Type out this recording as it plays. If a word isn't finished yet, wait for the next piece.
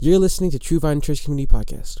You're listening to True Vine Church Community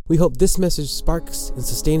Podcast. We hope this message sparks and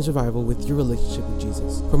sustains revival with your relationship with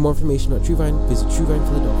Jesus. For more information about True Vine, visit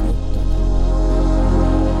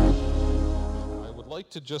truevinephiladelphia.com. I would like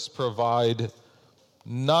to just provide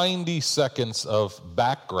 90 seconds of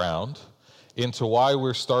background into why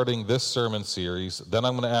we're starting this sermon series. Then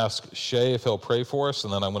I'm going to ask Shay if he'll pray for us,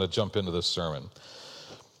 and then I'm going to jump into this sermon.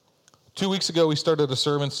 2 weeks ago, we started a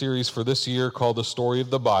sermon series for this year called The Story of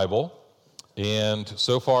the Bible. And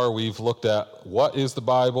so far, we've looked at what is the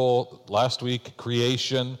Bible. Last week,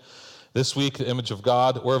 creation. This week, the image of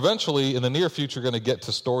God. We're eventually, in the near future, going to get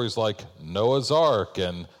to stories like Noah's Ark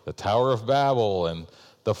and the Tower of Babel and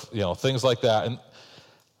things like that. And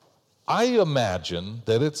I imagine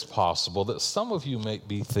that it's possible that some of you may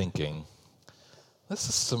be thinking, this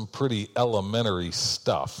is some pretty elementary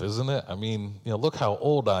stuff, isn't it? I mean, look how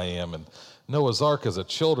old I am, and Noah's Ark is a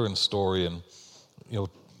children's story, and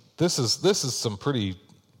This is some pretty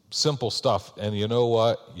simple stuff, and you know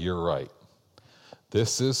what? You're right.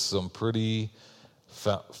 This is some pretty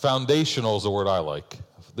foundational is the word I like.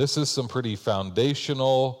 This is some pretty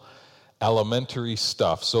foundational, elementary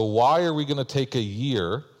stuff. So why are we going to take a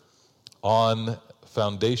year on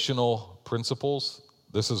foundational principles?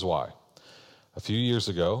 This is why. A few years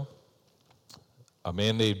ago, a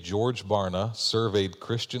man named George Barna surveyed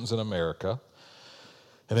Christians in America.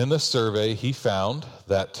 And in this survey, he found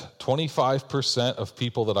that 25% of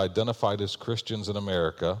people that identified as Christians in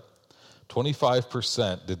America,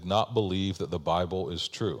 25% did not believe that the Bible is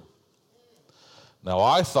true. Now,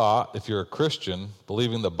 I thought if you're a Christian,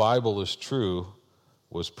 believing the Bible is true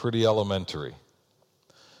was pretty elementary.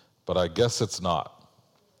 But I guess it's not.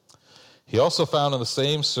 He also found in the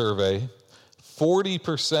same survey,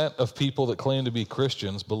 40% of people that claim to be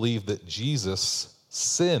Christians believe that Jesus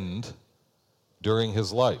sinned during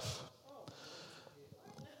his life.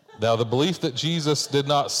 Now, the belief that Jesus did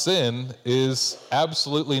not sin is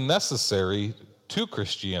absolutely necessary to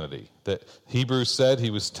Christianity. That Hebrews said he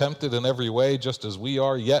was tempted in every way just as we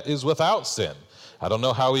are, yet is without sin. I don't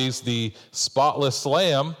know how he's the spotless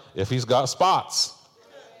lamb if he's got spots.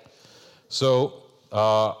 So,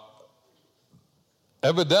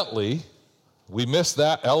 evidently, we missed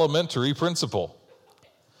that elementary principle.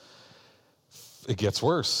 It gets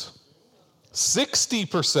worse.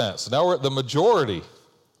 60%, so now we're at the majority,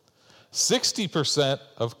 60%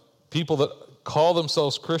 of people that call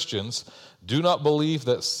themselves Christians do not believe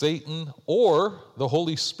that Satan or the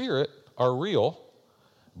Holy Spirit are real,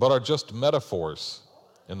 but are just metaphors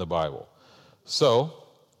in the Bible. So,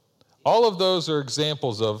 all of those are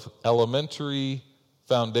examples of elementary,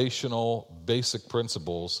 foundational, basic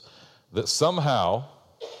principles that somehow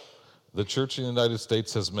the Church in the United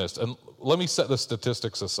States has missed. And let me set the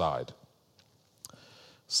statistics aside.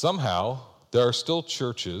 Somehow, there are still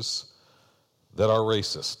churches that are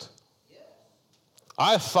racist.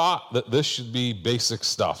 I thought that this should be basic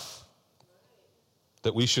stuff,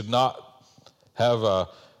 that we should not have a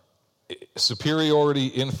superiority,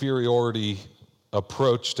 inferiority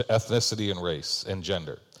approach to ethnicity and race and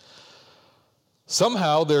gender.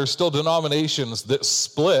 Somehow, there are still denominations that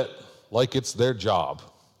split like it's their job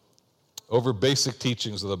over basic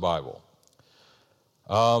teachings of the Bible.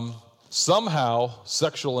 Somehow,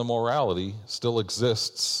 sexual immorality still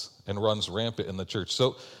exists and runs rampant in the church.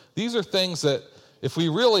 So these are things that, if we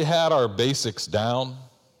really had our basics down,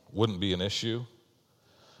 wouldn't be an issue.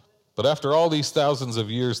 But after all these thousands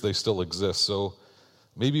of years, they still exist. So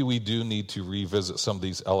maybe we do need to revisit some of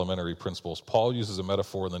these elementary principles. Paul uses a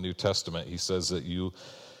metaphor in the New Testament. He says that you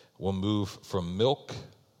will move from milk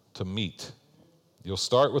to meat. You'll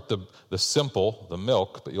start with the simple, the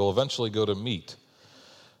milk, but you'll eventually go to meat.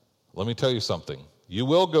 Let me tell you something. You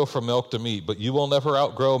will go from milk to meat, but you will never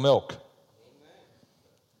outgrow milk.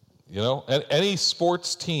 And any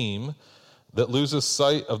sports team that loses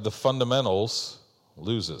sight of the fundamentals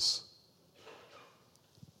loses.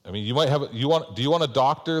 I mean, do you want a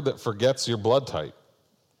doctor that forgets your blood type?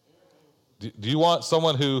 Do you want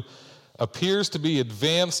someone who appears to be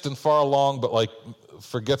advanced and far along, but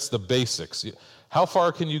forgets the basics? How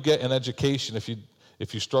far can you get in education if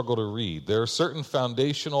you struggle to read? There are certain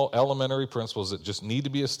foundational, elementary principles that just need to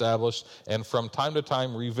be established and from time to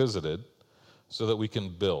time revisited so that we can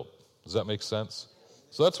build. Does that make sense?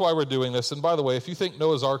 So that's why we're doing this. And by the way, if you think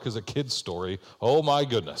Noah's Ark is a kid's story, oh my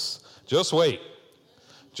goodness, just wait.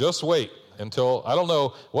 Just wait until, I don't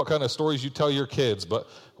know what kind of stories you tell your kids, but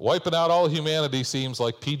wiping out all humanity seems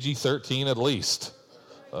like PG-13 at least.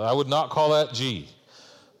 I would not call that G.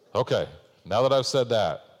 Okay, now that I've said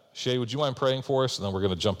that, Shay, would you mind praying for us? And then we're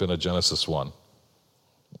going to jump into Genesis 1.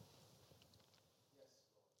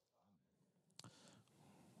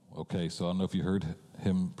 Okay, so I don't know if you heard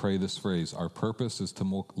him pray this phrase, our purpose is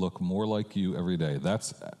to look more like you every day.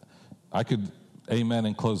 I could amen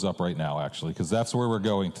and close up right now, actually, because that's where we're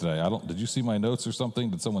going today. Did you see my notes or something?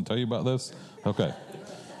 Did someone tell you about this? Okay.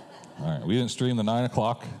 All right. We didn't stream the 9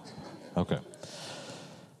 o'clock? Okay.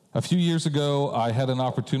 A few years ago, I had an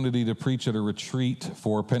opportunity to preach at a retreat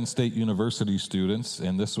for Penn State University students,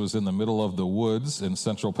 and this was in the middle of the woods in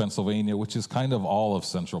central Pennsylvania, which is kind of all of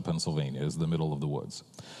central Pennsylvania, is the middle of the woods.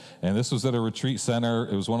 And this was at a retreat center.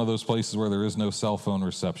 It was one of those places where there is no cell phone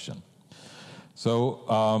reception.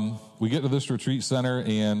 So we get to this retreat center,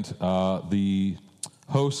 and the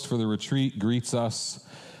host for the retreat greets us.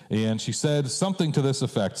 And she said something to this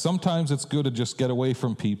effect: sometimes it's good to just get away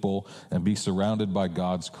from people and be surrounded by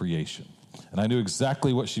God's creation. And I knew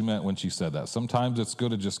exactly what she meant when she said that. Sometimes it's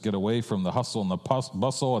good to just get away from the hustle and the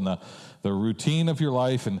bustle and the routine of your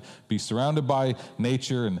life and be surrounded by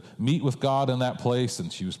nature and meet with God in that place.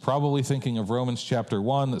 And she was probably thinking of Romans chapter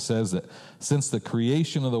 1 that says that since the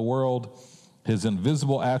creation of the world, his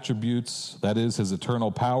invisible attributes, that is, his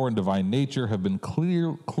eternal power and divine nature, have been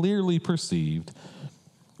clearly perceived,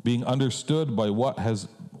 being understood by what has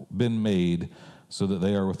been made, so that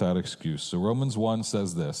they are without excuse. So Romans 1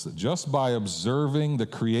 says this, that just by observing the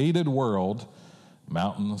created world,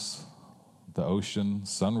 mountains, the ocean,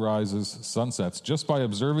 sunrises, sunsets, just by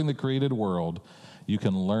observing the created world, you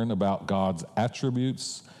can learn about God's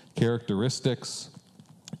attributes, characteristics.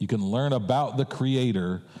 You can learn about the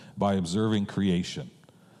Creator by observing creation.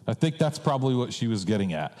 I think that's probably what she was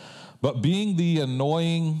getting at. But being the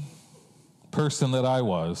annoying person that I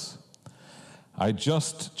was, I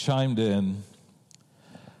just chimed in,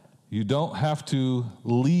 you don't have to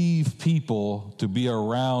leave people to be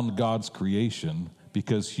around God's creation,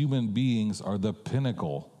 because human beings are the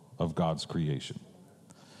pinnacle of God's creation.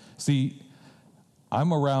 See,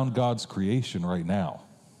 I'm around God's creation right now,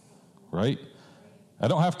 right? I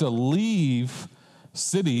don't have to leave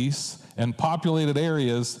cities and populated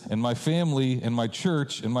areas and my family and my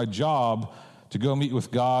church and my job to go meet with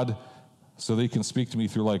God so they can speak to me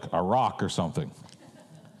through like a rock or something.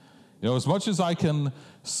 You know, as much as I can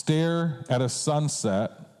stare at a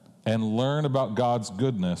sunset and learn about God's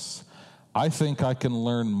goodness, I think I can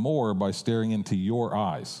learn more by staring into your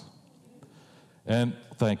eyes. And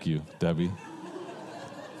thank you, Debbie.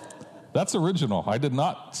 That's original. I did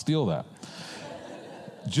not steal that.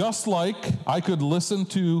 Just like I could listen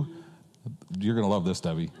to, you're going to love this,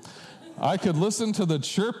 Debbie. I could listen to the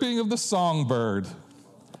chirping of the songbird.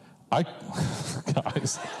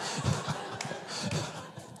 Guys,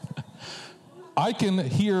 I can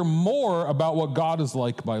hear more about what God is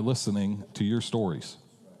like by listening to your stories.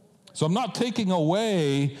 So I'm not taking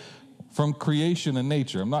away from creation and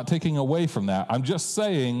nature. I'm not taking away from that. I'm just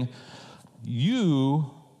saying you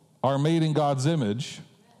are made in God's image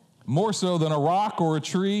more so than a rock or a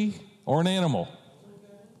tree or an animal.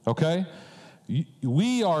 Okay?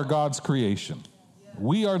 We are God's creation.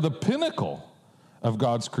 We are the pinnacle of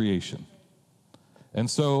God's creation. And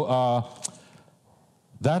so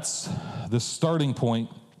that's the starting point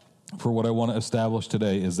for what I want to establish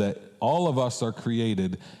today, is that all of us are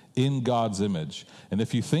created in God's image. And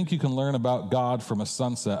if you think you can learn about God from a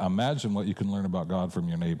sunset, imagine what you can learn about God from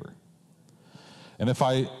your neighbor. And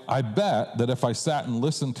I bet that if I sat and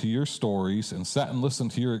listened to your stories and sat and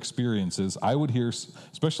listened to your experiences, I would hear,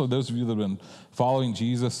 especially those of you that have been following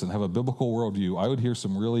Jesus and have a biblical worldview, I would hear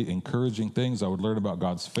some really encouraging things. I would learn about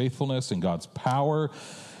God's faithfulness and God's power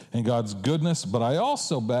and God's goodness. But I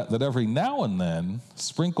also bet that every now and then,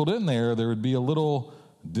 sprinkled in there would be a little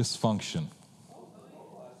dysfunction.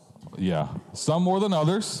 Yeah, some more than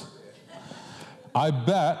others. I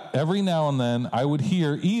bet every now and then I would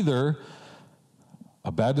hear either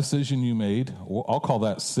a bad decision you made, or I'll call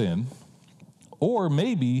that sin, or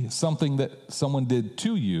maybe something that someone did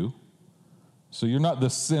to you. So you're not the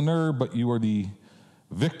sinner, but you are the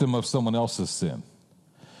victim of someone else's sin.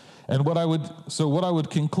 And what I would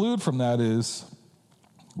conclude from that is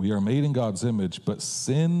we are made in God's image, but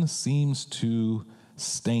sin seems to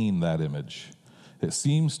stain that image. It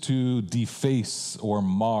seems to deface or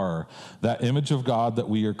mar that image of God that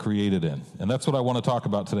we are created in. And that's what I want to talk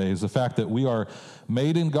about today, is the fact that we are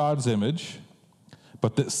made in God's image,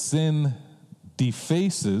 but that sin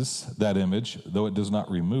defaces that image, though it does not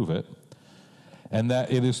remove it, and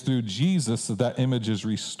that it is through Jesus that image is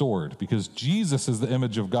restored, because Jesus is the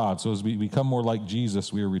image of God. So as we become more like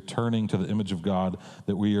Jesus, we are returning to the image of God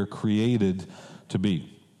that we are created to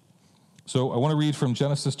be. So I want to read from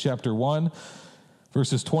Genesis chapter 1,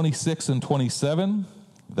 verses 26 and 27.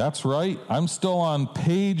 That's right. I'm still on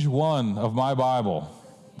page 1 of my Bible.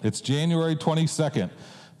 It's January 22nd.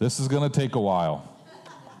 This is going to take a while.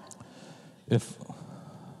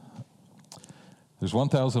 There's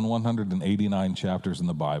 1,189 chapters in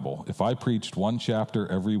the Bible. If I preached one chapter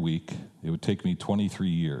every week, it would take me 23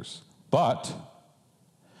 years. But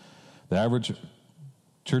the average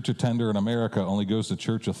church attender in America only goes to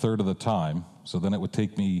church a third of the time, so then it would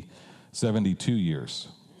take me 72 years.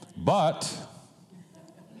 But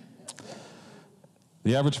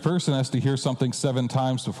the average person has to hear something 7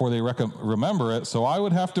 times before they remember it, so I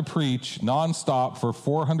would have to preach nonstop for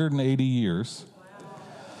 480 years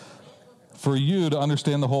for you to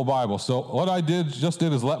understand the whole Bible. So what I just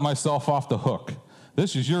did is let myself off the hook.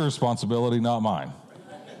 This is your responsibility, not mine.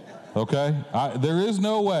 Okay? There is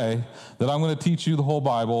no way that I'm going to teach you the whole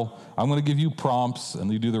Bible. I'm going to give you prompts,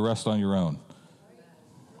 and you do the rest on your own.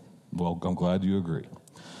 Well, I'm glad you agree.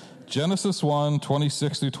 Genesis 1,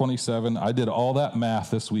 26 through 27. I did all that math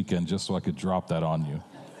this weekend just so I could drop that on you.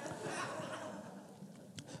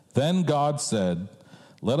 Then God said,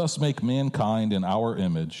 "Let us make mankind in our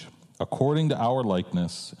image, according to our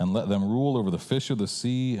likeness, and let them rule over the fish of the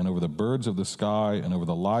sea, and over the birds of the sky, and over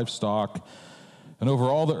the livestock, and over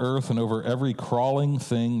all the earth, and over every crawling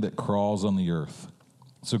thing that crawls on the earth."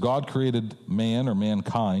 So God created man, or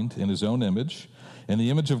mankind, in his own image. In the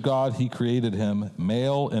image of God, he created him,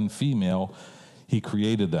 male and female, he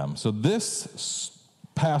created them. So this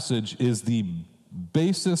passage is the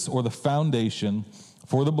basis or the foundation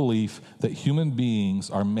for the belief that human beings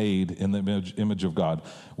are made in the image of God.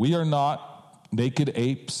 We are not naked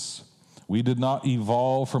apes. We did not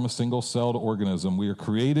evolve from a single-celled organism. We are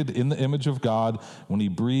created in the image of God when he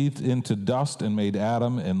breathed into dust and made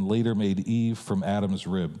Adam, and later made Eve from Adam's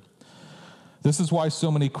rib. This is why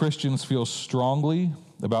so many Christians feel strongly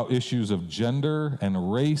about issues of gender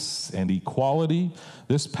and race and equality.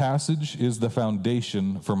 This passage is the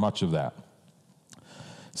foundation for much of that.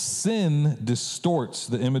 Sin distorts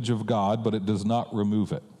the image of God, but it does not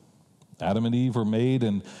remove it. Adam and Eve are made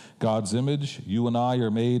in God's image. You and I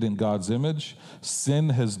are made in God's image. Sin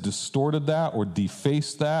has distorted that or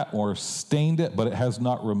defaced that or stained it, but it has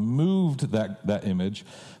not removed that image.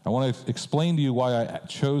 I want to explain to you why I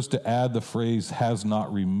chose to add the phrase "has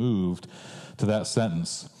not removed" to that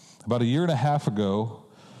sentence. About a year and a half ago,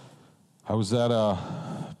 I was at a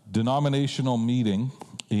denominational meeting,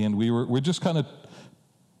 and we're just kind of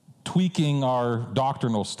tweaking our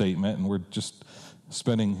doctrinal statement, and we're just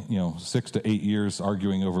spending 6 to 8 years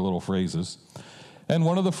arguing over little phrases. And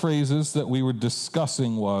one of the phrases that we were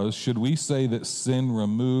discussing was, should we say that sin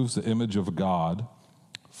removes the image of God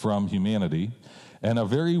from humanity? And a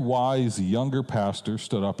very wise younger pastor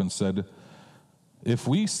stood up and said, if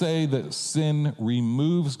we say that sin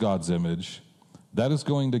removes God's image, that is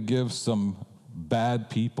going to give some bad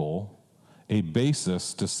people a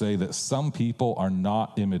basis to say that some people are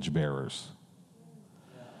not image bearers.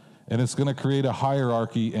 And it's going to create a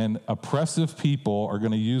hierarchy, and oppressive people are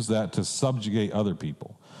going to use that to subjugate other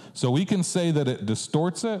people. So we can say that it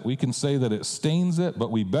distorts it, we can say that it stains it,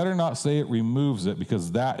 but we better not say it removes it,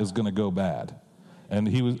 because that is going to go bad.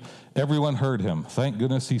 And everyone heard him. Thank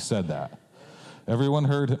goodness he said that. Everyone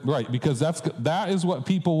heard him, right, because that is what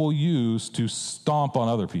people will use to stomp on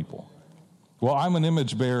other people. Well, I'm an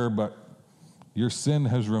image bearer, but your sin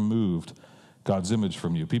has removed God's image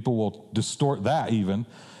from you. People will distort that even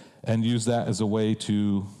and use that as a way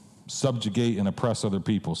to subjugate and oppress other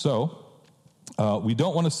people. So we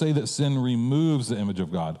don't want to say that sin removes the image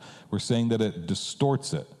of God. We're saying that it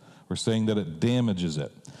distorts it. We're saying that it damages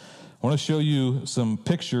it. I want to show you some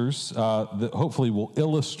pictures that hopefully will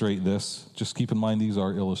illustrate this. Just keep in mind these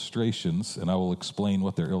are illustrations, and I will explain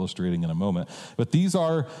what they're illustrating in a moment. But these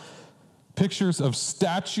are pictures of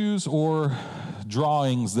statues or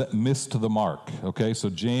drawings that missed the mark. Okay,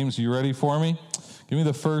 so James, you ready for me? Give me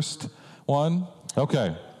the first one.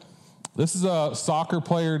 Okay. This is a soccer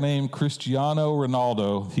player named Cristiano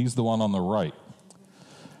Ronaldo. He's the one on the right.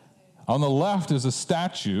 On the left is a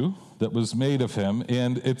statue that was made of him,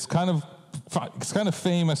 and it's kind of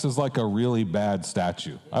famous as like a really bad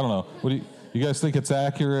statue. I don't know. What do you guys think it's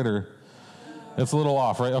accurate, or it's a little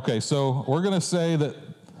off, right? Okay, so we're going to say that,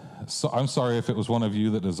 I'm sorry if it was one of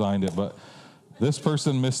you that designed it, but this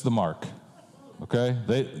person missed the mark. Okay,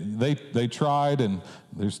 they tried, and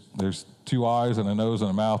there's 2 eyes and a nose and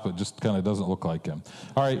a mouth, but just kind of doesn't look like him.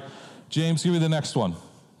 All right, James, give me the next one.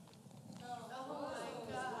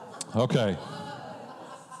 Okay,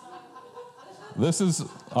 this is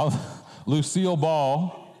Lucille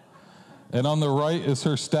Ball, and on the right is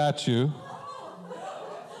her statue.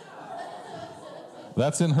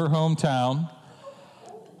 That's in her hometown.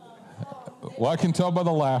 Well, I can tell by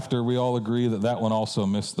the laughter, we all agree that one also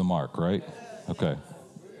missed the mark, right? Okay.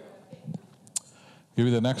 Give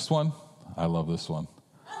me the next one. I love this one.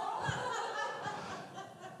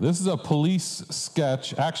 This is a police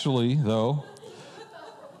sketch. Actually, though,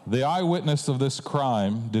 the eyewitness of this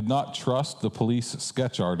crime did not trust the police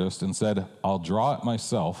sketch artist and said, I'll draw it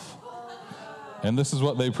myself. And this is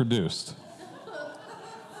what they produced.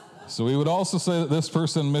 So we would also say that this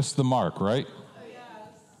person missed the mark, right?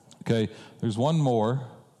 Okay, there's one more.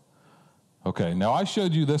 Okay, now I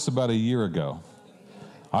showed you this about a year ago.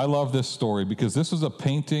 I love this story because this was a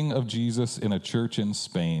painting of Jesus in a church in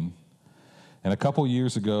Spain. And a couple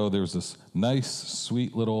years ago, there was this nice,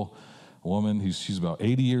 sweet little woman. She's about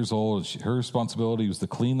 80 years old. Her responsibility was to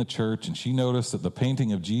clean the church, and she noticed that the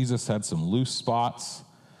painting of Jesus had some loose spots.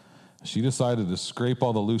 She decided to scrape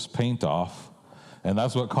all the loose paint off, and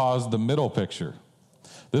that's what caused the middle picture.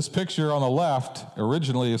 This picture on the left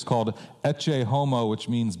originally is called Ecce Homo, which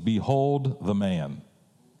means behold the man.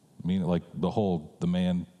 Meaning like behold the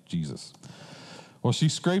man, Jesus. Well, she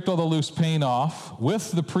scraped all the loose paint off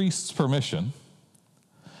with the priest's permission,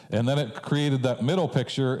 and then it created that middle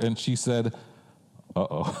picture, and she said,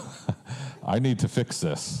 I need to fix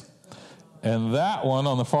this. And that one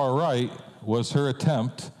on the far right was her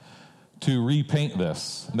attempt to repaint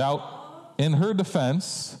this. Now, in her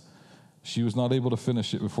defense, she was not able to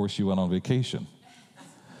finish it before she went on vacation.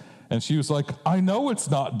 And she was like, I know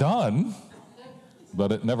it's not done,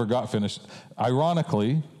 but it never got finished.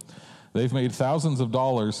 Ironically, they've made thousands of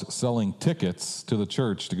dollars selling tickets to the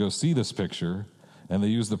church to go see this picture, and they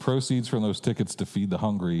use the proceeds from those tickets to feed the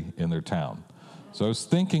hungry in their town. So I was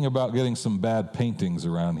thinking about getting some bad paintings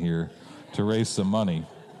around here to raise some money.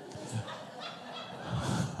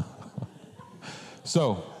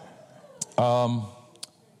 So,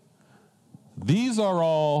 these are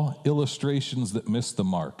all illustrations that miss the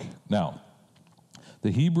mark. Now,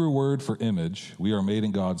 the Hebrew word for image, we are made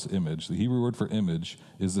in God's image. The Hebrew word for image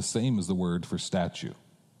is the same as the word for statue.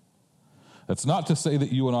 That's not to say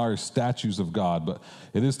that you and I are statues of God, but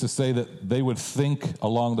it is to say that they would think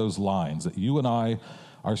along those lines, that you and I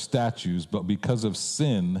are statues, but because of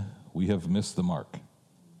sin, we have missed the mark.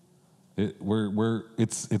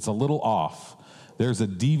 It's a little off. There's a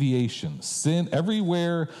deviation. Sin,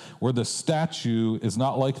 everywhere where the statue is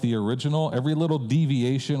not like the original, every little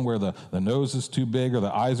deviation where the nose is too big or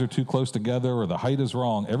the eyes are too close together or the height is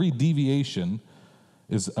wrong, every deviation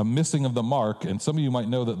is a missing of the mark. And some of you might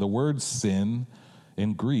know that the word sin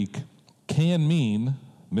in Greek can mean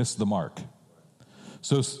miss the mark.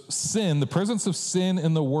 So sin, the presence of sin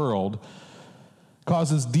in the world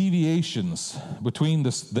causes deviations between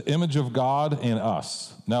the image of God and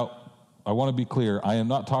us. Now, I want to be clear. I am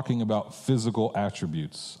not talking about physical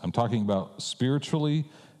attributes. I'm talking about spiritually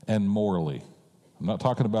and morally. I'm not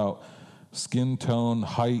talking about skin tone,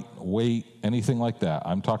 height, weight, anything like that.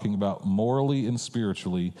 I'm talking about morally and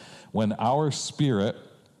spiritually. When our spirit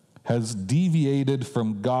has deviated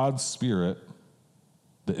from God's spirit,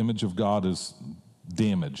 the image of God is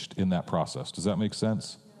damaged in that process. Does that make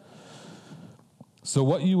sense? So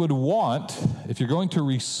what you would want, if you're going to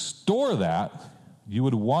restore that, you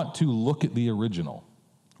would want to look at the original,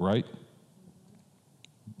 right?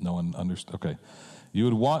 No one understood? Okay. You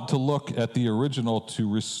would want to look at the original to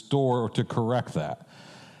restore or to correct that.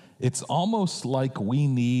 It's almost like we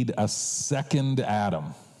need a second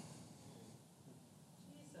Adam.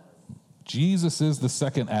 Jesus is the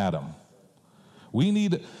second Adam.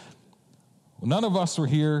 None of us were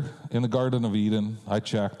here in the Garden of Eden. I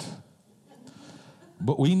checked.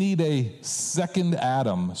 But we need a second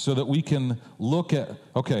Adam so that we can look at,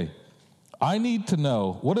 okay, I need to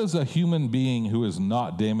know, what does a human being who is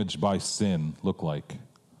not damaged by sin look like?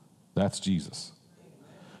 That's Jesus.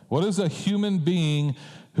 What is a human being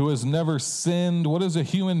who has never sinned? What is a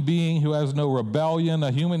human being who has no rebellion? A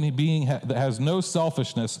human being that has no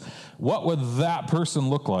selfishness? What would that person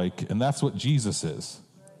look like? And that's what Jesus is,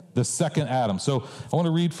 the second Adam. So I want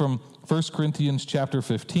to read from 1 Corinthians chapter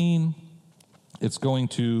 15. It's going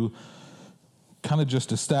to kind of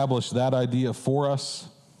just establish that idea for us.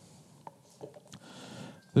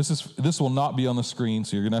 This will not be on the screen,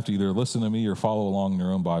 so you're going to have to either listen to me or follow along in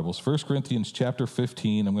your own Bibles. 1 Corinthians chapter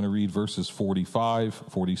 15, I'm going to read verses 45,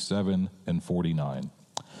 47, and 49.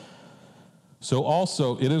 So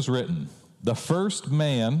also it is written, the first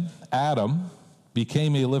man, Adam,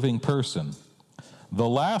 became a living person. The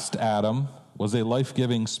last Adam was a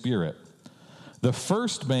life-giving spirit. The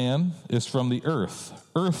first man is from the earth,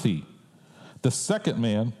 earthy. The second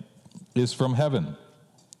man is from heaven.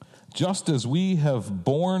 Just as we have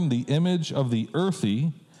borne the image of the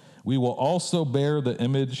earthy, we will also bear the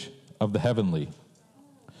image of the heavenly.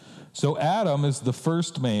 So Adam is the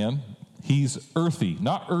first man. He's earthy,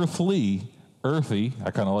 not earthly, earthy. I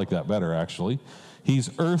kind of like that better, actually. He's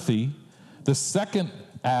earthy. The second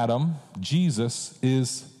Adam, Jesus,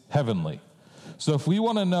 is heavenly. So if we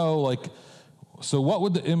want to know, so what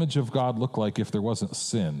would the image of God look like if there wasn't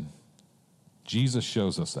sin? Jesus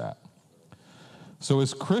shows us that. So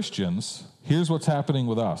as Christians, here's what's happening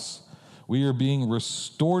with us. We are being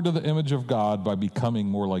restored to the image of God by becoming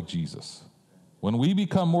more like Jesus. When we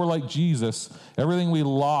become more like Jesus, everything we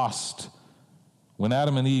lost when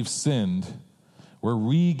Adam and Eve sinned, we're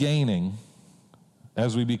regaining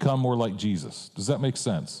as we become more like Jesus. Does that make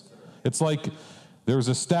sense? It's like there was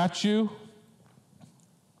a statue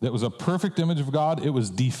that was a perfect image of God. It was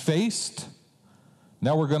defaced.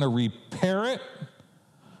 Now we're going to repair it.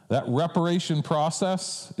 That reparation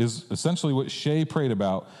process is essentially what Shay prayed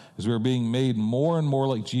about, is we're being made more and more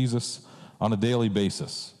like Jesus on a daily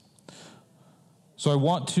basis. So I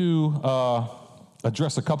want to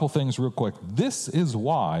address a couple things real quick. This is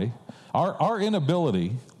why our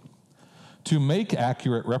inability to make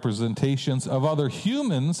accurate representations of other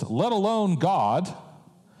humans, let alone God,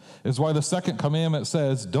 is why the second commandment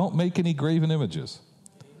says, don't make any graven images.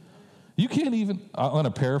 You can't even, I'm going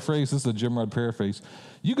to paraphrase, this is a Jim Rudd paraphrase.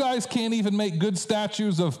 You guys can't even make good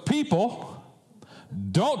statues of people.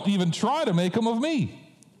 Don't even try to make them of me.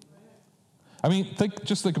 I mean,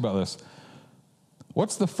 just think about this.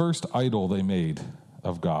 What's the first idol they made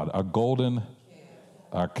of God? A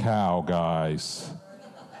cow, guys.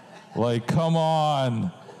 Come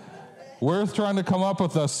on. We're trying to come up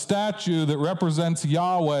with a statue that represents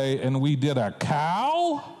Yahweh, and we did a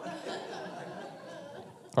cow?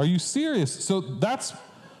 Are you serious? So that's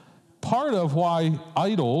part of why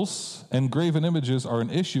idols and graven images are an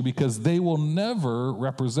issue, because they will never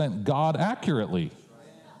represent God accurately.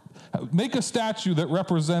 Make a statue that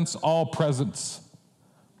represents all presence.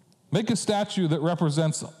 Make a statue that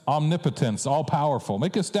represents omnipotence, all powerful.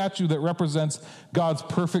 Make a statue that represents God's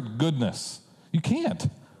perfect goodness. You can't.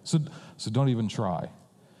 So don't even try.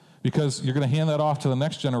 Because you're going to hand that off to the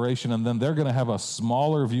next generation, and then they're going to have a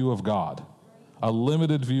smaller view of God, a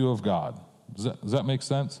limited view of God. Does that make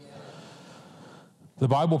sense? The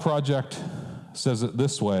Bible Project says it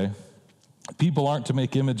this way: people aren't to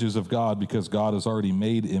make images of God because God has already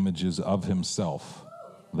made images of himself.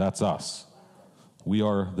 That's us. We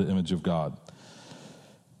are the image of God.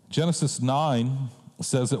 Genesis 9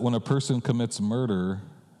 says that when a person commits murder,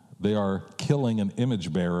 they are killing an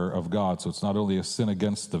image bearer of God. So it's not only a sin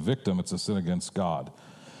against the victim, it's a sin against God.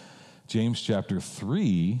 James chapter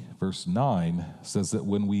 3, verse 9 says that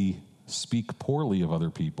when we speak poorly of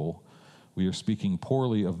other people, we are speaking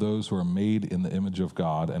poorly of those who are made in the image of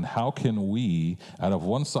God. And how can we, out of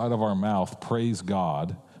one side of our mouth, praise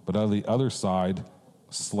God, but out of the other side,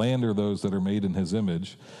 slander those that are made in his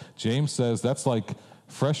image? James says that's like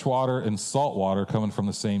fresh water and salt water coming from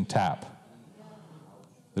the same tap.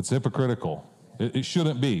 It's hypocritical. It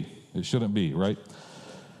shouldn't be. It shouldn't be, right?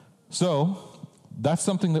 So that's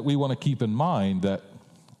something that we want to keep in mind, that,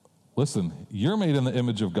 listen, you're made in the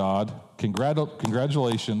image of God.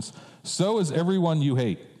 Congratulations. So is everyone you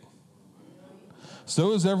hate.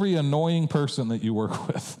 So is every annoying person that you work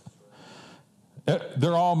with.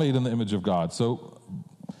 They're all made in the image of God. So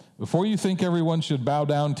before you think everyone should bow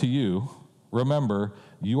down to you, remember,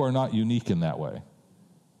 you are not unique in that way.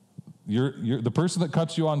 You're the person that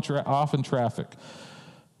cuts you off in traffic,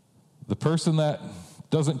 the person that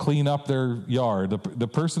doesn't clean up their yard, the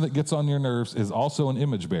person that gets on your nerves is also an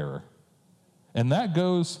image bearer. And that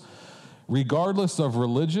goes regardless of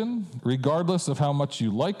religion, regardless of how much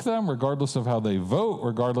you like them, regardless of how they vote,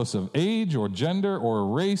 regardless of age or gender or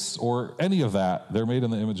race or any of that, they're made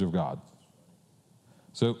in the image of God.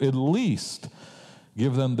 So at least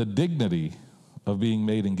give them the dignity of being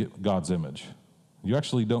made in God's image. You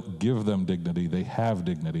actually don't give them dignity. They have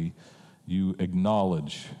dignity. You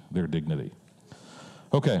acknowledge their dignity.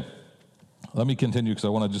 Okay, let me continue because I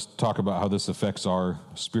want to just talk about how this affects our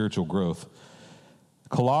spiritual growth.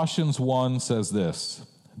 Colossians 1 says this: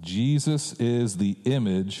 Jesus is the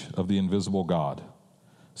image of the invisible God.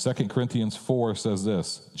 2 Corinthians 4 says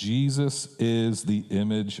this: Jesus is the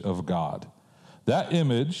image of God. That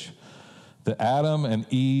image that Adam and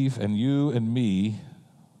Eve and you and me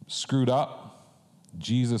screwed up,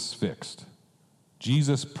 Jesus fixed.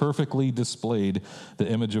 Jesus perfectly displayed the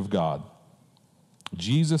image of God.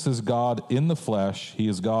 Jesus is God in the flesh. He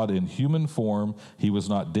is God in human form. He was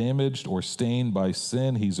not damaged or stained by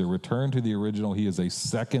sin. He's a return to the original. He is a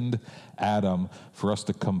second Adam for us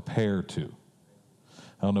to compare to.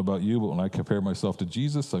 I don't know about you, but when I compare myself to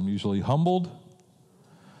Jesus, I'm usually humbled.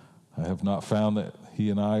 I have not found that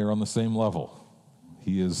he and I are on the same level.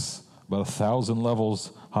 He is about 1,000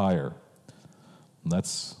 levels higher. And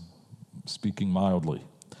that's speaking mildly.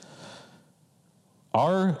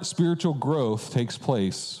 Our spiritual growth takes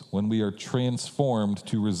place when we are transformed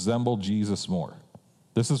to resemble Jesus more.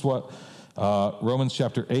 This is what Romans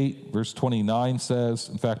chapter 8, verse 29 says.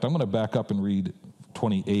 In fact, I'm going to back up and read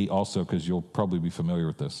 28 also, because you'll probably be familiar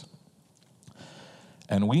with this.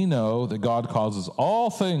 And we know that God causes all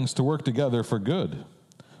things to work together for good,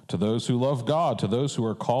 to those who love God, to those who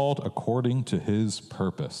are called according to his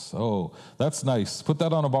purpose. Oh, that's nice. Put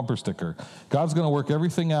that on a bumper sticker. God's going to work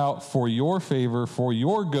everything out for your favor, for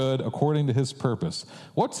your good, according to his purpose.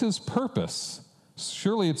 What's his purpose?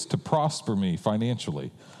 Surely it's to prosper me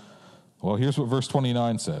financially. Well, here's what verse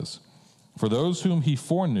 29 says. For those whom he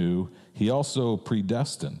foreknew, he also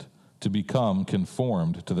predestined to become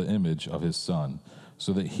conformed to the image of his Son,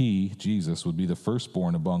 so that he, Jesus, would be the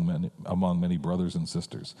firstborn among many brothers and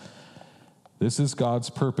sisters. This is God's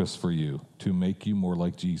purpose for you, to make you more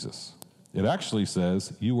like Jesus. It actually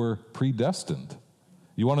says you were predestined.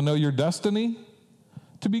 You want to know your destiny?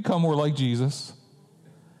 To become more like Jesus.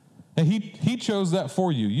 And he chose that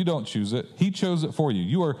for you. You don't choose it. He chose it for you.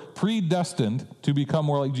 You are predestined to become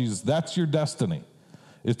more like Jesus. That's your destiny,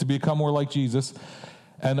 is to become more like Jesus.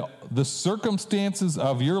 And the circumstances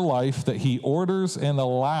of your life that he orders and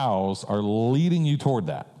allows are leading you toward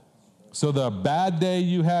that. So the bad day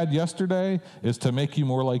you had yesterday is to make you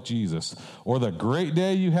more like Jesus. Or the great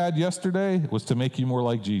day you had yesterday was to make you more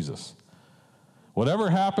like Jesus.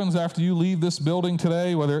 Whatever happens after you leave this building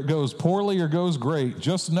today, whether it goes poorly or goes great,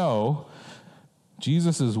 just know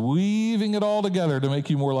Jesus is weaving it all together to make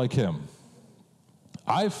you more like him.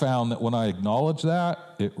 I've found that when I acknowledge that,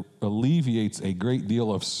 it alleviates a great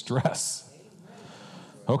deal of stress.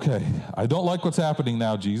 Okay, I don't like what's happening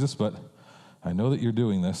now, Jesus, but I know that you're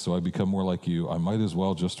doing this, so I become more like you. I might as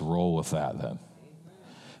well just roll with that then.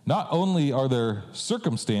 Not only are there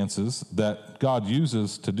circumstances that God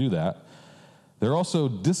uses to do that, there are also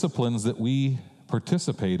disciplines that we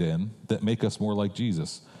participate in that make us more like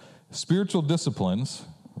Jesus. Spiritual disciplines,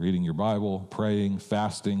 reading your Bible, praying,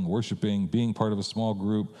 fasting, worshiping, being part of a small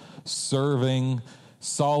group, serving,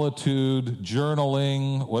 solitude,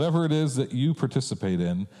 journaling, whatever it is that you participate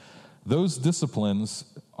in, those disciplines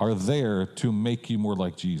are there to make you more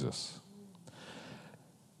like Jesus.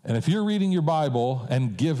 And if you're reading your Bible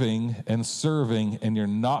and giving and serving and you're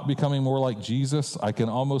not becoming more like Jesus, I can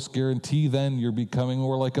almost guarantee then you're becoming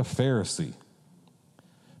more like a Pharisee,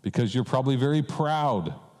 because you're probably very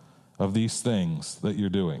proud of these things that you're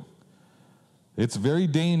doing. It's very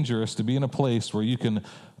dangerous to be in a place where you can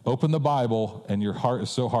open the Bible and your heart is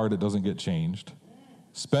so hard it doesn't get changed.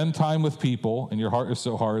 Spend time with people and your heart is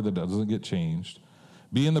so hard that it doesn't get changed.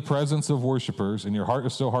 Be in the presence of worshipers and your heart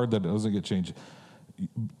is so hard that it doesn't get changed.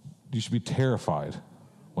 You should be terrified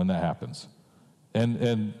when that happens.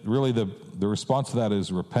 And really the response to that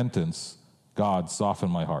is repentance. God, soften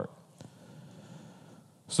my heart.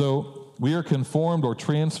 So we are conformed or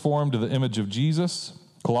transformed to the image of Jesus.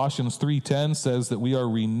 Colossians 3:10 says that we are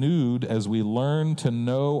renewed as we learn to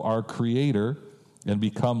know our Creator and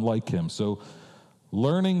become like him. So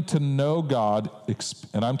learning to know God,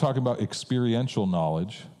 and I'm talking about experiential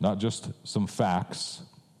knowledge, not just some facts,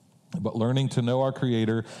 but learning to know our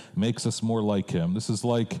Creator makes us more like him. This is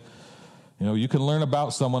like, you can learn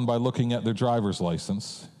about someone by looking at their driver's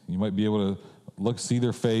license. You might be able to see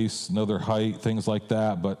their face, know their height, things like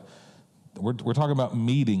that, but we're talking about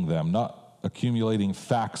meeting them, not accumulating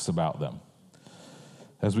facts about them.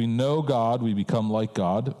 As we know God, we become like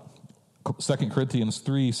God. 2 Corinthians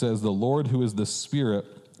 3 says, the Lord who is the Spirit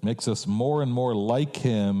makes us more and more like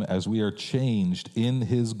him as we are changed in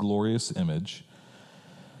his glorious image.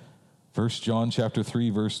 1 John chapter 3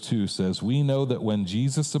 verse 2 says, we know that when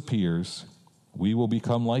Jesus appears, we will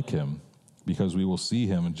become like him because we will see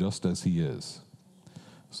him just as he is.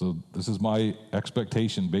 So this is my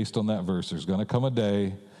expectation based on that verse. There's going to come a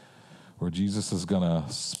day where Jesus is going to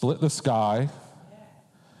split the sky.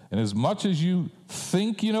 And as much as you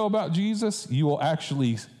think you know about Jesus, you will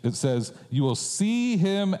actually, it says, you will see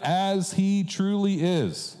him as he truly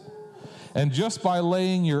is. And just by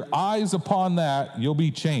laying your eyes upon that, you'll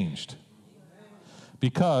be changed.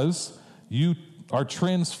 Because you are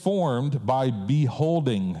transformed by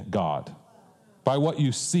beholding God, by what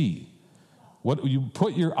you see. What you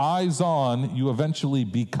put your eyes on, you eventually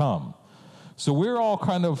become. So we're all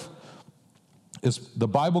kind of, the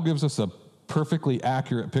Bible gives us a perfectly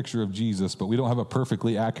accurate picture of Jesus, but we don't have a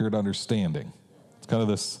perfectly accurate understanding. It's kind of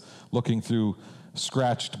this looking through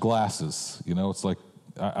scratched glasses. It's like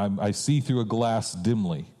I see through a glass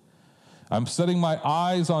dimly. I'm setting my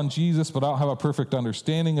eyes on Jesus, but I don't have a perfect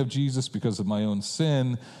understanding of Jesus because of my own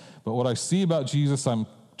sin. But what I see about Jesus, I'm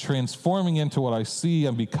transforming into what I see.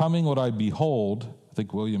 I'm becoming what I behold. I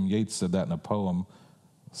think William Yates said that in a poem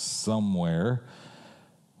somewhere.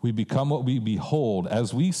 We become what we behold.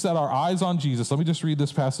 As we set our eyes on Jesus, let me just read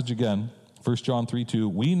this passage again. 1 John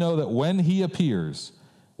 3:2. We know that when he appears,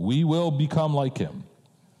 we will become like him,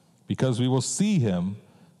 because we will see him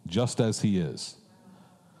just as he is.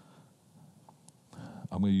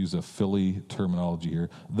 I'm going to use a Philly terminology here.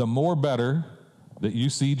 The more better that you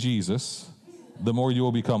see Jesus, the more you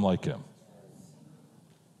will become like him.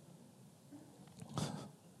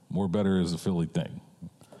 More better is a Philly thing.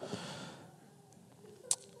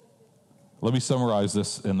 Let me summarize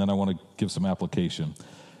this, and then I want to give some application.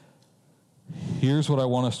 Here's what I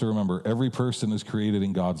want us to remember. Every person is created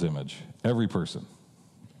in God's image. Every person.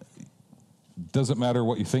 Doesn't matter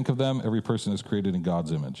what you think of them, every person is created in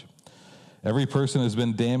God's image. Every person has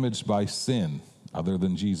been damaged by sin, other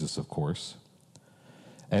than Jesus, of course.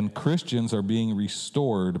 And Christians are being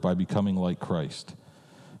restored by becoming like Christ.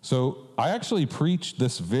 So I actually preached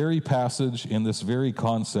this very passage in this very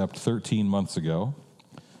concept 13 months ago.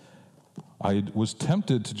 I was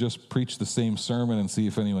tempted to just preach the same sermon and see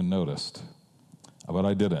if anyone noticed, but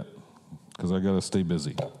I didn't, because I got to stay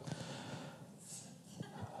busy.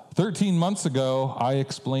 13 months ago, I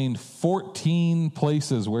explained 14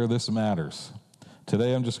 places where this matters.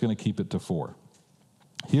 Today, I'm just going to keep it to 4.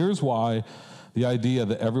 Here's why the idea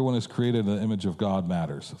that everyone is created in the image of God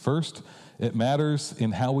matters. First, it matters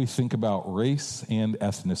in how we think about race and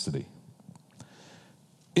ethnicity.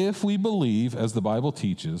 If we believe, as the Bible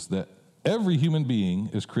teaches, that every human being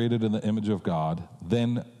is created in the image of God,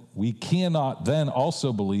 then we cannot then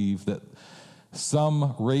also believe that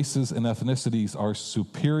some races and ethnicities are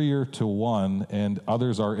superior to one and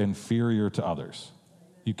others are inferior to others.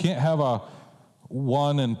 You can't have a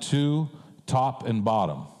 1 and 2, top and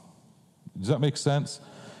bottom. Does that make sense?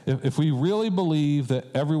 If we really believe that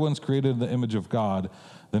everyone's created in the image of God,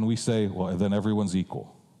 then we say, well, then everyone's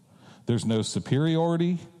equal. There's no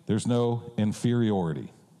superiority, there's no inferiority.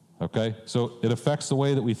 Okay? So it affects the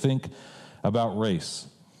way that we think about race.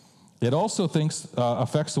 It also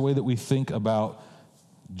affects the way that we think about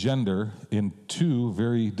gender in 2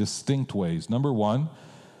 very distinct ways. Number 1,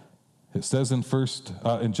 it says in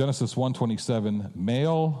Genesis 1:27,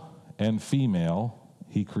 male and female,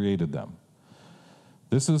 he created them.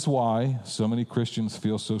 This is why so many Christians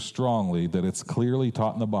feel so strongly that it's clearly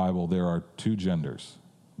taught in the Bible there are 2 genders,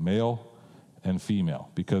 male and female,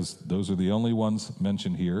 because those are the only ones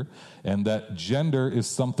mentioned here, and that gender is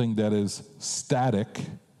something that is static,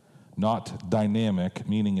 not dynamic,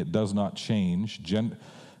 meaning it does not change.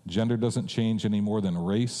 Gender doesn't change any more than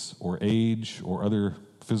race or age or other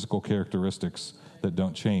physical characteristics that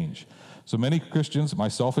don't change. So many Christians,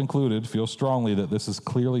 myself included, feel strongly that this is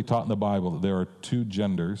clearly taught in the Bible, that there are 2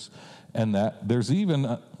 genders, and that there's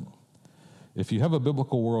even, if you have a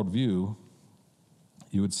biblical worldview,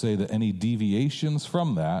 you would say that any deviations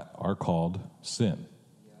from that are called sin.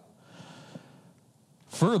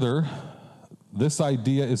 Further, this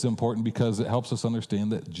idea is important because it helps us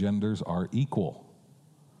understand that genders are equal.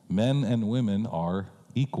 Men and women are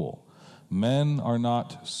equal. Men are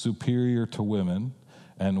not superior to women,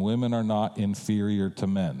 and women are not inferior to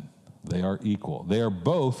men. They are equal. They are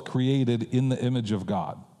both created in the image of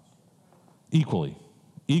God. Equally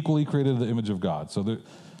created in the image of God. So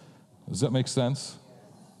does that make sense?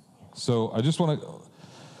 So I just want to...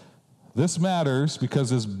 This matters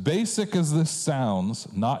because as basic as this sounds,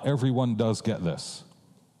 not everyone does get this.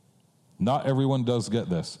 Not everyone does get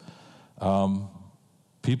this.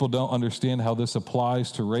 People don't understand how this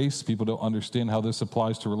applies to race. People don't understand how this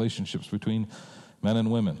applies to relationships between men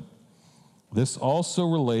and women. This also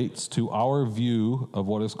relates to our view of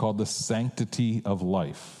what is called the sanctity of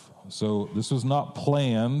life. So this was not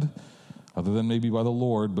planned, other than maybe by the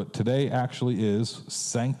Lord, but today actually is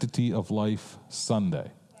Sanctity of Life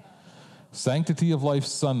Sunday. Sanctity of Life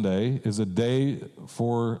Sunday is a day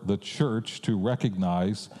for the church to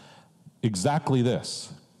recognize exactly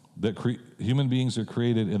this, that human beings are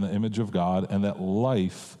created in the image of God and that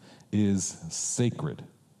life is sacred.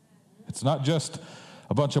 It's not just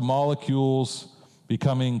a bunch of molecules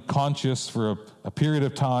becoming conscious for a period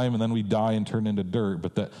of time and then we die and turn into dirt,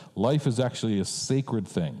 but that life is actually a sacred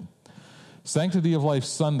thing. Sanctity of Life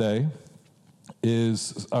Sunday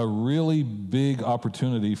is a really big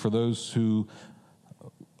opportunity for those who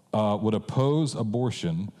would oppose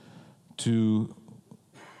abortion to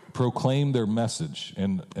proclaim their message,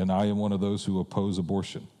 and I am one of those who oppose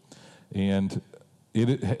abortion. And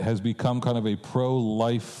it has become kind of a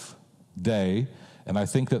pro-life day, and I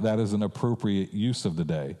think that is an appropriate use of the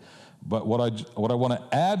day. But what I want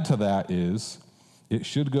to add to that is it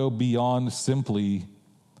should go beyond simply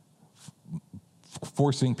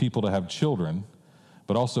forcing people to have children,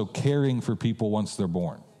 but also caring for people once they're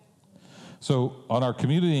born. So on our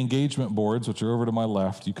community engagement boards, which are over to my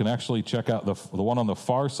left, you can actually check out the one on the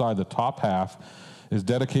far side, the top half, is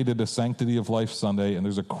dedicated to Sanctity of Life Sunday. And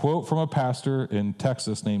there's a quote from a pastor in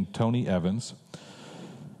Texas named Tony Evans,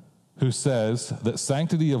 who says that the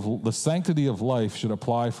sanctity of life should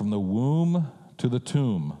apply from the womb to the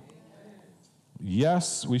tomb.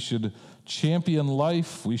 Yes, we should champion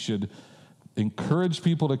life. We should encourage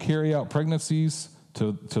people to carry out pregnancies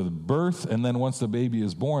to birth, and then once the baby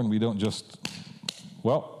is born, we don't just,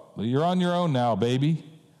 well, you're on your own now, baby.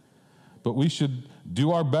 But we should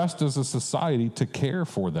do our best as a society to care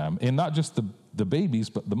for them, and not just the babies,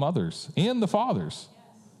 but the mothers and the fathers.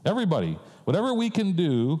 Everybody, whatever we can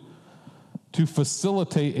do to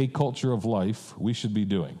facilitate a culture of life, we should be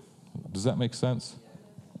doing. Does that make sense?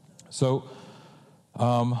 So,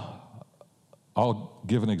 I'll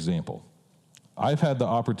give an example. I've had the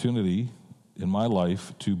opportunity in my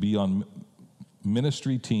life to be on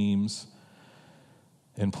ministry teams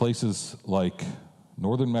in places like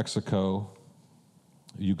northern Mexico,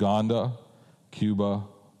 Uganda, Cuba,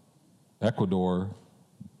 Ecuador,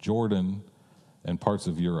 Jordan, and parts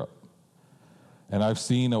of Europe. And I've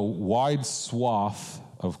seen a wide swath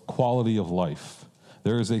of quality of life.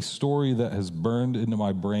 There is a story that has burned into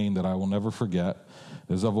my brain that I will never forget.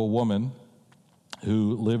 It is of a woman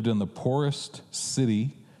who lived in the poorest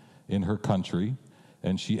city in her country,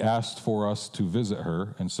 and she asked for us to visit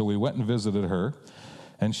her. And so we went and visited her,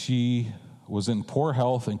 and she was in poor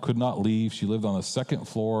health and could not leave. She lived on the second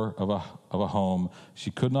floor of a home. She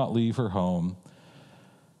could not leave her home.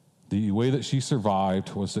 The way that she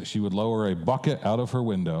survived was that she would lower a bucket out of her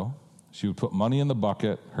window. She would put money in the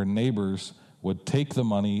bucket. Her neighbors would take the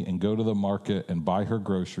money and go to the market and buy her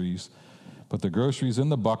groceries. Put the groceries in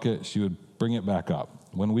the bucket. She would bring it back up.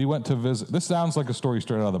 When we went to visit, this sounds like a story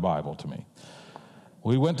straight out of the Bible to me.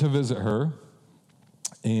 We went to visit her,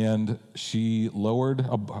 and she lowered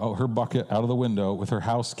her bucket out of the window with her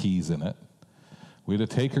house keys in it. We had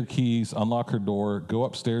to take her keys, unlock her door, go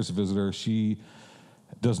upstairs to visit her. She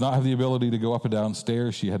does not have the ability to go up and down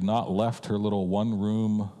stairs. She had not left her little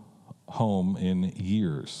one-room home in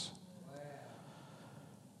years.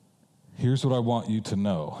 Here's what I want you to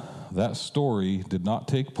know. That story did not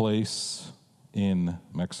take place in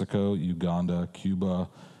Mexico, Uganda, Cuba,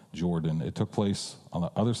 Jordan. It took place on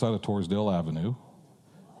the other side of Torresdale Avenue,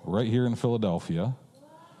 right here in Philadelphia.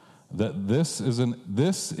 That this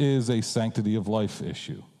is a sanctity of life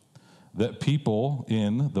issue. That people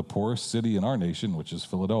in the poorest city in our nation, which is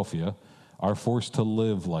Philadelphia, are forced to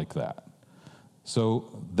live like that.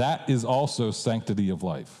 So that is also sanctity of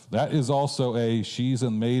life. That is also she's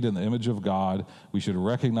made in the image of God. We should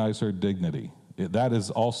recognize her dignity. That is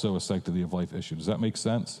also a sanctity of life issue. Does that make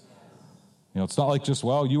sense? It's not like just,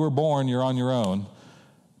 well, you were born, you're on your own.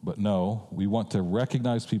 But no, we want to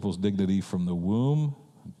recognize people's dignity from the womb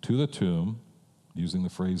to the tomb, using the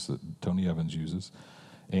phrase that Tony Evans uses,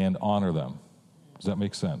 and honor them. Does that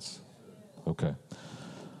make sense? Okay.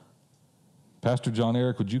 Pastor John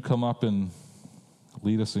Eric, would you come up and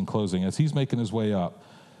lead us in closing? As he's making his way up,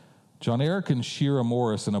 John Eric and Shira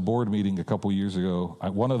Morris in a board meeting a couple years ago,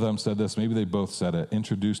 one of them said this, maybe they both said it,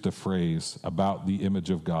 introduced a phrase about the image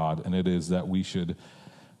of God, and it is that we should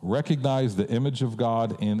recognize the image of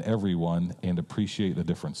God in everyone and appreciate the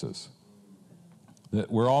differences. That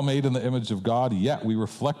we're all made in the image of God, yet we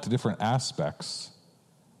reflect different aspects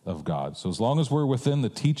of God. So as long as we're within the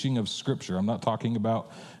teaching of Scripture, I'm not talking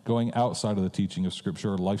about going outside of the teaching of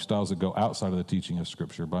Scripture or lifestyles that go outside of the teaching of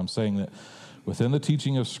Scripture, but I'm saying that within the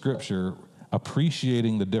teaching of Scripture,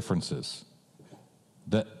 appreciating the differences.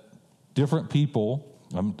 That different people,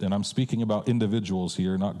 and I'm speaking about individuals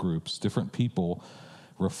here, not groups, different people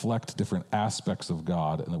reflect different aspects of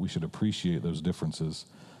God, and that we should appreciate those differences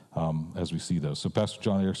as we see those. So Pastor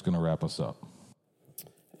John Eric's going to wrap us up.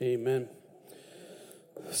 Amen.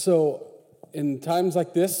 So in times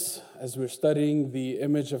like this, as we're studying the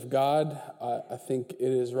image of God, I think it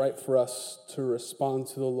is right for us to respond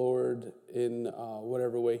to the Lord in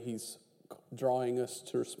whatever way He's drawing us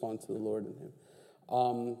to respond to the Lord in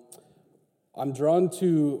Him. I'm drawn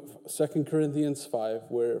to 2 Corinthians 5,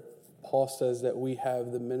 where Paul says that we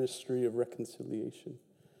have the ministry of reconciliation.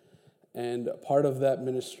 And part of that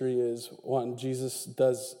ministry is, one, Jesus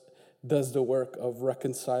does the work of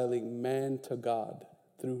reconciling man to God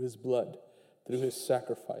through His blood, through His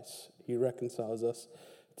sacrifice. He reconciles us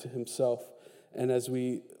to Himself. And as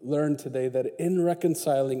we learn today that in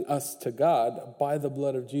reconciling us to God by the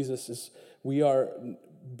blood of Jesus, we are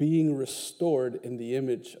being restored in the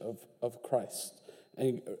image of Christ.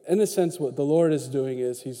 And in a sense, what the Lord is doing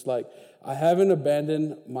is he's like, I haven't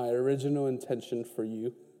abandoned my original intention for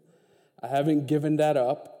you. I haven't given that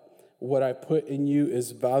up. What I put in you is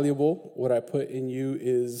valuable. What I put in you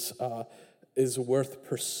is worth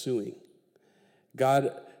pursuing.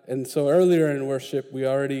 God, and so earlier in worship, we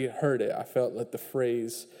already heard it. I felt like the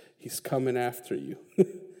phrase, he's coming after you.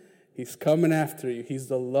 He's coming after you. He's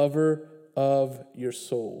the lover of your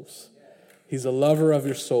souls. He's a lover of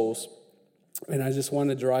your souls. And I just want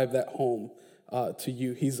to drive that home to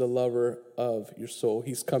you. He's a lover of your soul.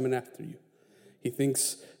 He's coming after you. He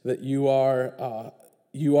thinks that you are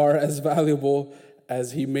as valuable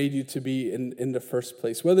as he made you to be in the first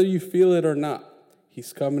place. Whether you feel it or not,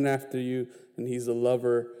 he's coming after you, and he's a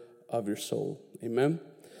lover of your soul. Amen?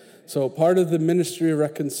 So part of the ministry of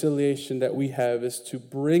reconciliation that we have is to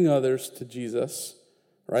bring others to Jesus,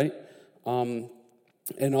 right? And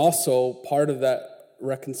also part of that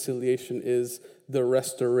reconciliation is the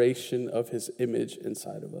restoration of his image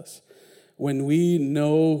inside of us. When we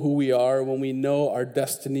know who we are, when we know our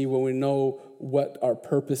destiny, when we know what our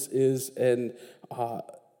purpose is, and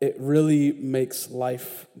it really makes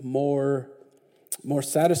life more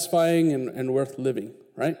satisfying and worth living,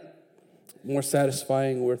 right? More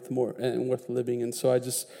satisfying, worth living. And so I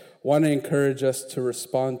just want to encourage us to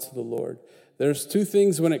respond to the Lord. There's two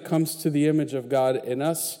things when it comes to the image of God in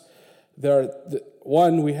us.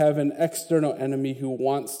 One, we have an external enemy who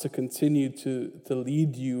wants to continue to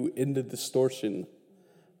lead you into distortion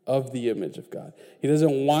of the image of God. He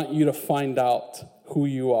doesn't want you to find out who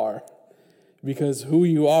you are, because who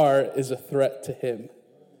you are is a threat to him.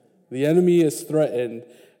 The enemy is threatened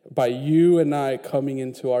by you and I coming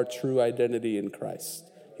into our true identity in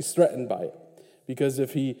Christ. He's threatened by it, because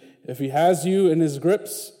if he has you in his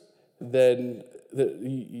grips, then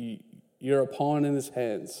you're a pawn in his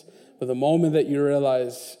hands. But the moment that you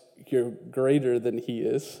realize you're greater than he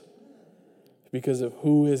is, because of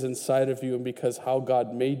who is inside of you and because how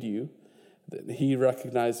God made you, then he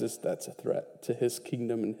recognizes that's a threat to his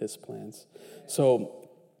kingdom and his plans. So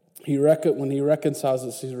when he reconciles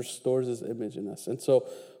us, he restores his image in us. And so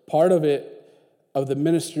part of the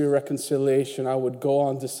ministry of reconciliation, I would go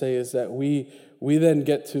on to say, is that we then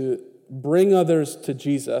get to bring others to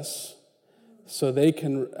Jesus so they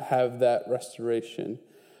can have that restoration.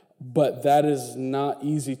 But that is not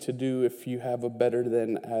easy to do if you have a better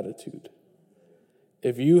than attitude.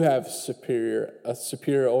 If you have a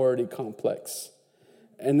superiority complex.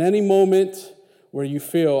 In any moment where you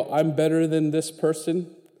feel, I'm better than this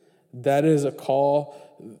person, that is a call.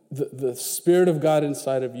 The Spirit of God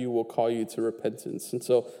inside of you will call you to repentance. And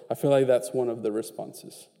so I feel like that's one of the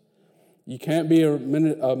responses. You can't be a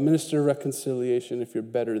minister of reconciliation if you're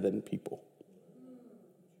better than people.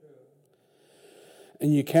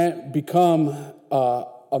 And you can't become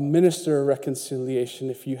a minister of reconciliation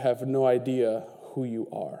if you have no idea who you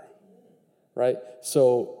are, right?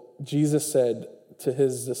 So Jesus said to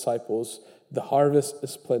his disciples, the harvest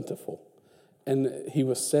is plentiful. And he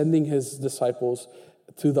was sending his disciples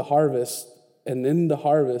to the harvest. And in the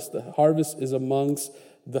harvest is amongst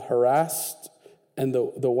the harassed and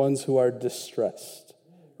the ones who are distressed,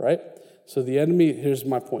 right? So the enemy, here's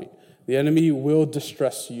my point. The enemy will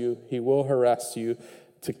distress you. He will harass you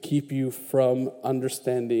to keep you from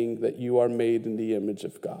understanding that you are made in the image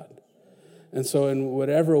of God. And so in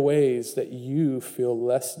whatever ways that you feel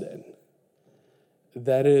less than,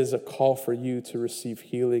 that is a call for you to receive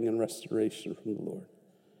healing and restoration from the Lord.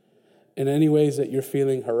 In any ways that you're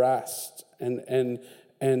feeling harassed and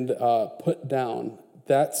put down,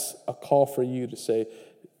 that's a call for you to say,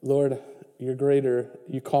 Lord, you're greater.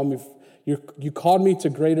 You called me to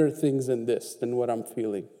greater things than this, than what I'm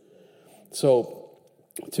feeling. So,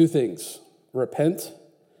 two things. Repent.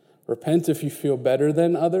 Repent if you feel better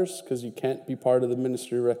than others, because you can't be part of the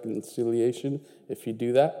ministry of reconciliation if you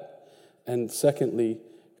do that. And secondly,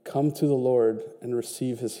 come to the Lord and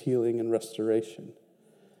receive his healing and restoration,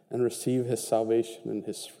 and receive his salvation and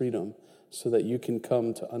his freedom, so that you can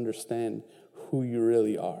come to understand who you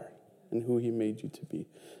really are and who he made you to be.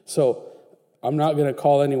 So I'm not going to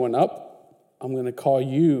call anyone up. I'm going to call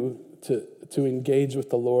you to engage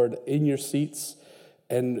with the Lord in your seats,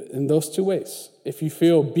 and in those two ways. If you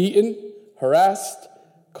feel beaten, harassed,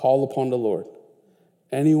 call upon the Lord.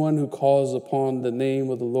 Anyone who calls upon the name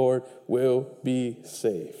of the Lord will be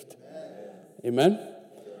saved. Amen?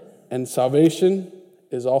 And salvation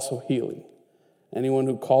is also healing. Anyone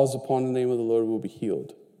who calls upon the name of the Lord will be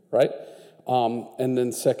healed, right? And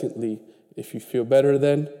then secondly, if you feel better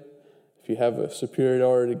than, if you have a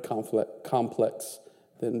superiority complex,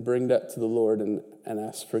 then bring that to the Lord and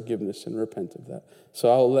ask forgiveness and repent of that. So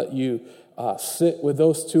I'll let you sit with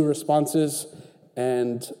those two responses,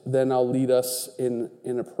 and then I'll lead us in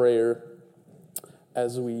a prayer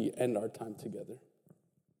as we end our time together.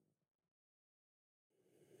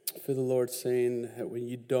 I feel the Lord saying that when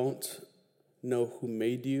you don't know who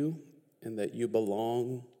made you and that you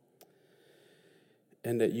belong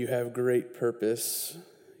and that you have great purpose,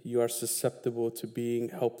 you are susceptible to being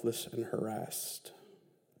helpless and harassed.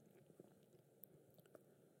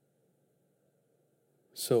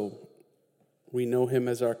 So we know him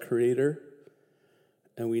as our creator,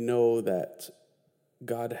 and we know that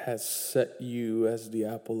God has set you as the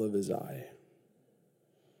apple of his eye.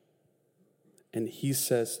 And he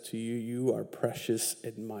says to you, you are precious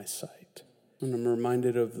in my sight. And I'm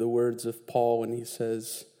reminded of the words of Paul when he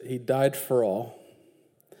says, he died for all,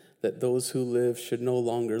 that those who live should no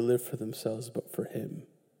longer live for themselves, but for him.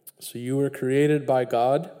 So you were created by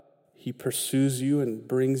God. He pursues you and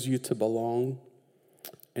brings you to belong.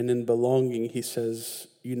 And in belonging, he says,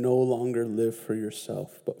 you no longer live for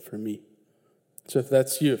yourself, but for me. So if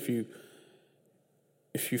that's you,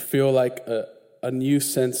 if you feel like a new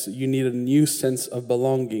sense, you need a new sense of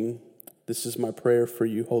belonging, this is my prayer for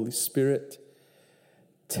you. Holy Spirit,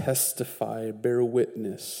 testify, bear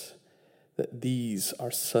witness that these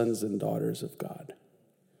are sons and daughters of God.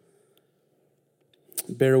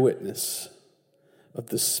 Bear witness of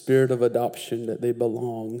the spirit of adoption that they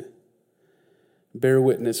belong. Bear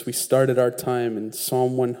witness. We started our time in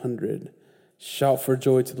Psalm 100. Shout for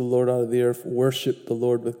joy to the Lord out of the earth. Worship the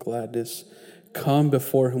Lord with gladness. Come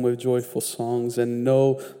before him with joyful songs and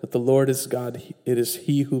know that the Lord is God. It is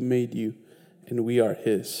he who made you and we are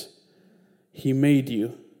his. He made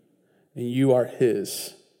you and you are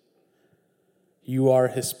his. You are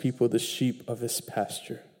his people, the sheep of his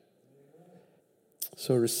pasture.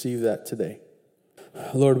 So receive that today.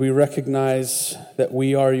 Lord, we recognize that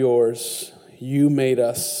we are yours. You made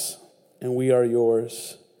us, and we are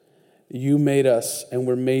yours. You made us, and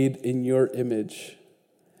we're made in your image.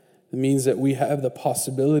 It means that we have the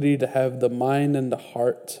possibility to have the mind and the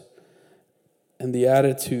heart and the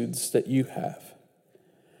attitudes that you have.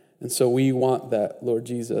 And so we want that, Lord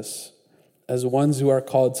Jesus. As ones who are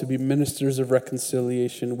called to be ministers of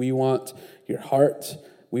reconciliation, we want your heart,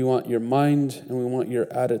 we want your mind, and we want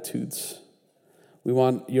your attitudes. We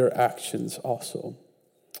want your actions also.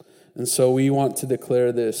 And so we want to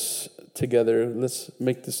declare this together. Let's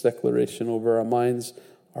make this declaration over our minds,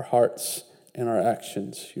 our hearts, and our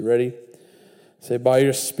actions. You ready? Say, by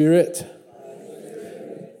your Spirit,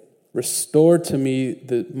 restore to me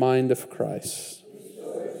the mind of Christ.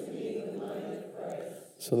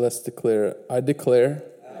 So let's declare, I declare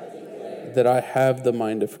that I have the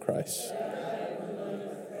mind of Christ.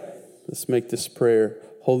 Let's make this prayer.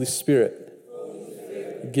 Holy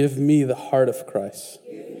Spirit, give me the heart of Christ.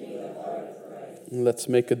 And let's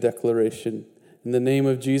make a declaration. In the name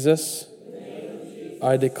of Jesus,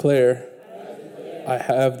 I declare I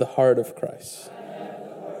have the heart of Christ.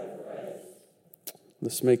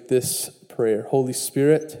 Let's make this prayer. Holy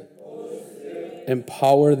Spirit,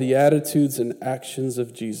 empower the attitudes and actions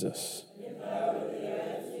of Jesus.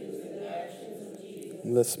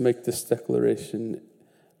 Let's make this declaration.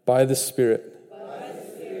 By the Spirit,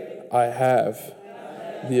 I have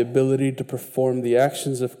the ability to perform the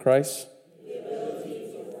actions of Christ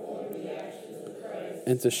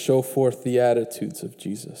and to show forth the attitudes of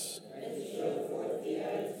Jesus.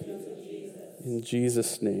 In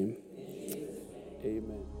Jesus' name,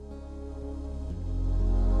 amen.